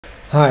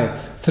Hi,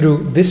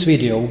 through this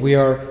video we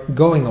are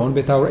going on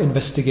with our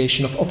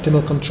investigation of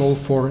optimal control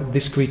for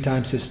discrete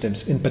time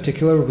systems. In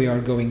particular, we are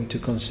going to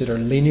consider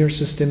linear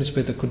systems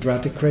with a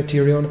quadratic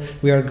criterion.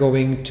 We are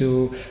going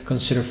to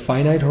consider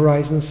finite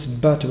horizons,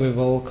 but we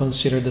will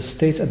consider the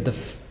states at the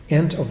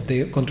end of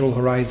the control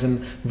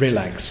horizon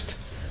relaxed.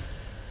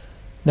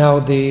 Now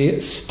the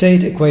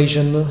state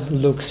equation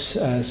looks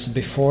as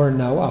before.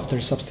 Now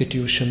after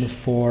substitution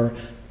for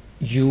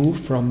u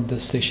from the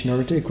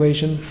stationarity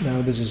equation.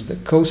 Now this is the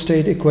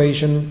co-state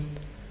equation.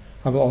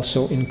 I will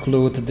also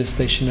include the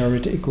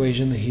stationarity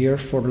equation here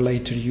for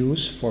later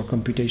use for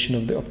computation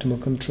of the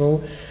optimal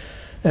control.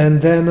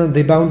 And then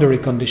the boundary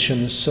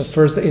conditions. So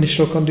first the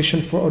initial condition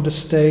for the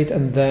state,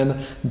 and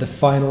then the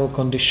final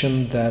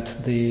condition that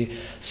the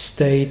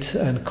state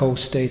and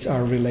co-states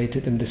are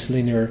related in this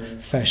linear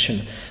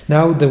fashion.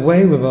 Now the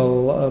way we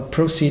will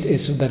proceed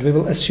is that we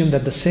will assume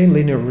that the same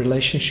linear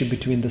relationship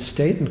between the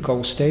state and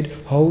co-state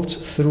holds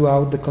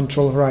throughout the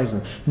control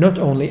horizon, not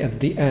only at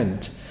the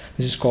end.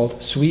 This is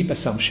called sweep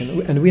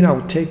assumption, and we now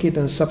take it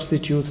and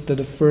substitute to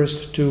the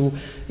first two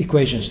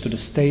equations, to the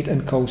state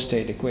and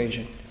co-state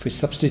equation. If we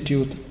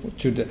substitute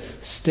to the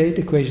state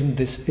equation,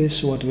 this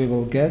is what we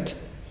will get,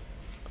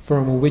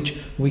 from which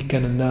we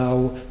can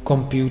now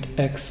compute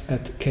x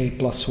at k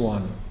plus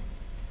 1.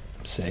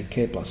 Say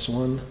k plus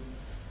 1,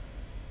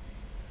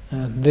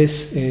 and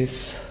this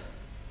is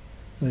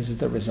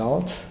the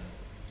result.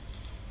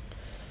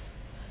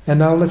 And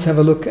now let's have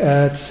a look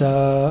at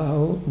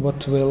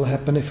what will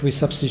happen if we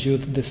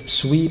substitute this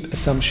sweep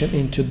assumption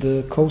into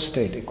the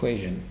co-state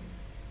equation.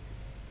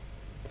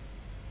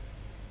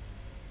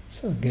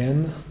 So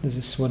again, this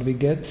is what we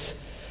get.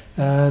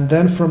 And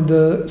then from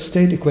the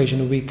state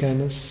equation we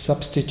can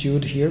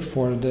substitute here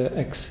for the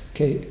x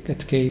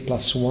at k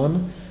plus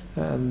 1,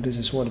 and this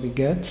is what we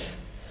get.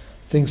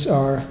 Things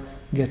are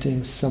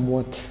getting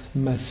somewhat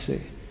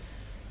messy.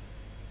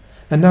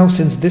 And now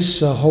since this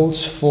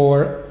holds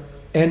for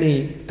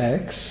any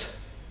x,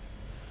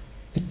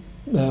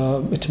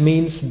 it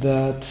means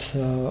that,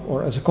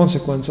 or as a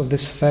consequence of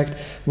this fact,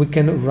 we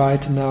can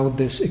write now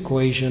this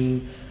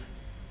equation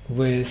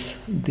with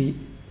the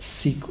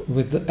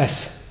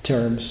s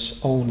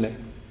terms only.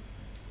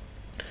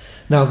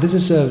 Now this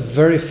is a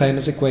very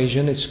famous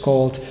equation. It's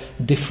called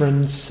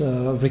difference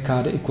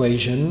Riccati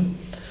equation.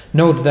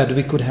 Note that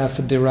we could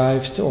have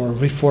derived or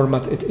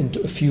reformat it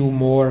into a few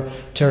more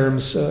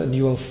terms, and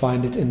you will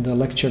find it in the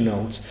lecture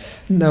notes.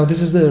 Now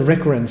this is the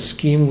recurrence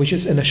scheme, which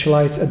is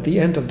initialized at the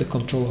end of the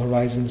control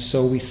horizon.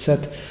 So we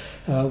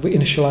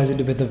initialize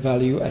it with the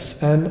value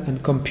Sn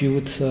and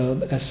compute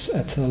S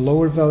at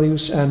lower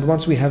values, and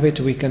once we have it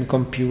we can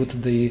compute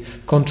the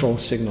control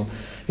signal.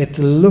 It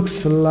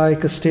looks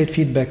like a state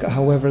feedback,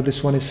 however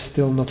this one is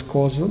still not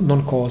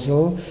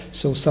non-causal,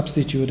 so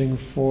substituting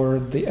for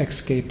the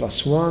xk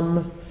plus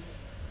 1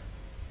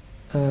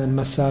 and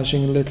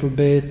massaging a little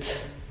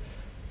bit,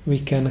 we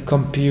can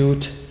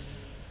compute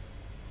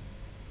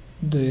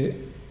the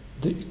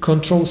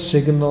control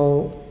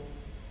signal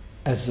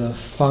as a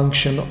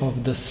function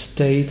of the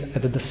state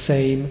at the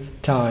same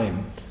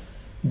time.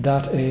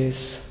 That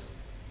is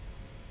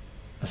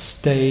a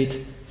state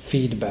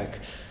feedback.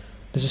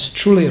 This is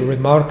truly a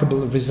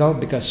remarkable result,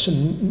 because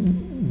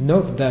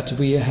note that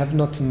we have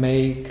not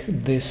made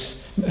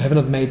this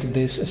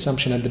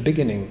assumption at the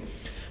beginning.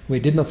 We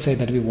did not say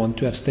that we want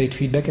to have state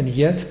feedback, and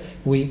yet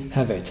we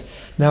have it.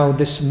 Now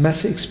this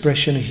messy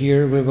expression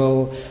here, we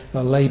will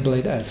label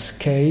it as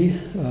k,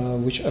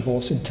 which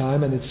evolves in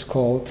time, and it's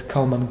called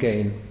Kalman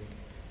gain.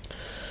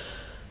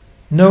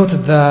 Note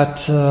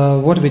that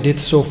what we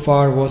did so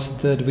far was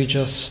that we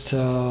just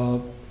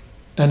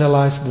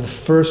analyzed the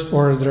first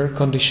order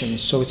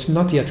conditions, so it's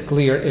not yet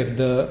clear if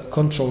the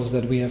controls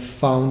that we have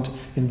found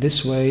in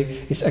this way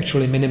is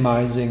actually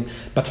minimizing,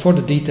 but for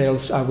the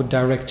details I would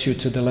direct you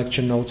to the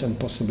lecture notes and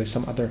possibly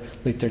some other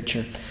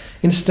literature.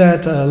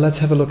 Instead, let's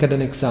have a look at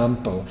an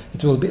example.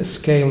 It will be a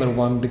scalar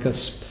one,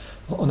 because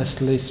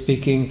honestly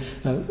speaking,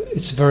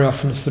 it's very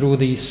often through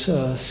these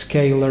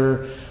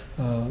scalar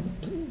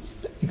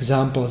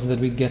examples that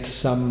we get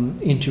some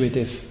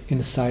intuitive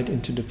insight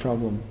into the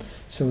problem.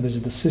 So this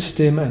is the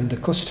system and the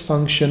cost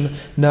function.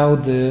 Now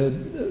the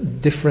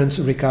difference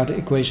Riccati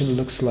equation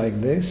looks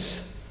like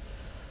this,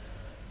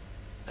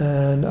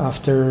 and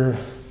after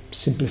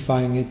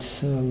simplifying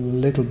it a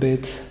little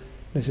bit,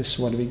 this is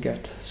what we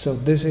get. So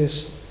this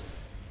is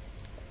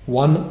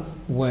one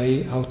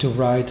way how to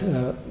write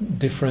a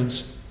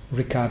difference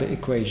Riccati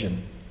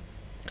equation.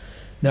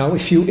 Now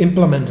if you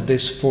implement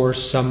this for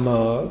some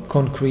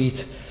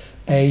concrete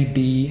A,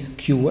 B,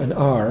 Q and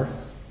R,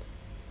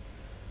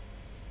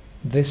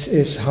 this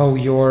is how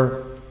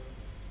your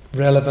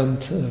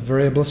relevant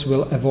variables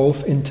will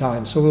evolve in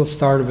time. So we'll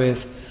start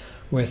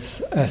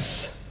with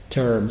S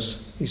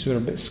terms. These will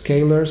be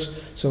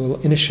scalars, so we'll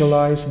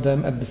initialize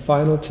them at the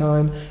final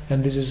time,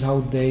 and this is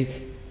how they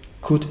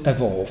could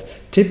evolve.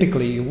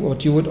 Typically,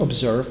 what you would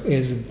observe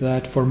is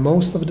that for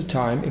most of the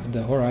time, if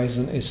the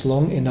horizon is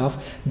long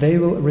enough, they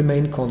will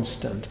remain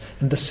constant.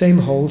 And the same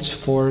holds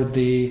for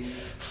the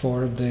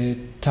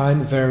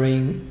time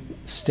varying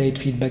state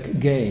feedback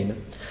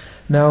gain.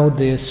 Now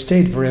the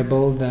state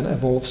variable then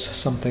evolves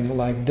something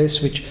like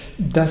this, which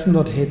does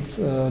not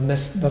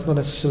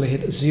necessarily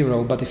hit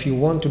 0, but if you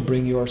want to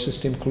bring your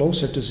system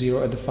closer to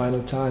 0 at the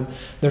final time,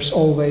 there's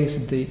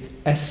always the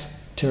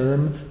S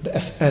term, the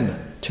Sn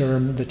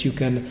term, that you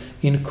can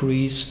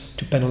increase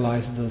to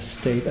penalize the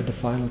state at the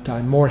final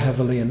time more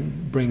heavily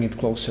and bring it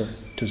closer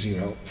to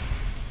 0.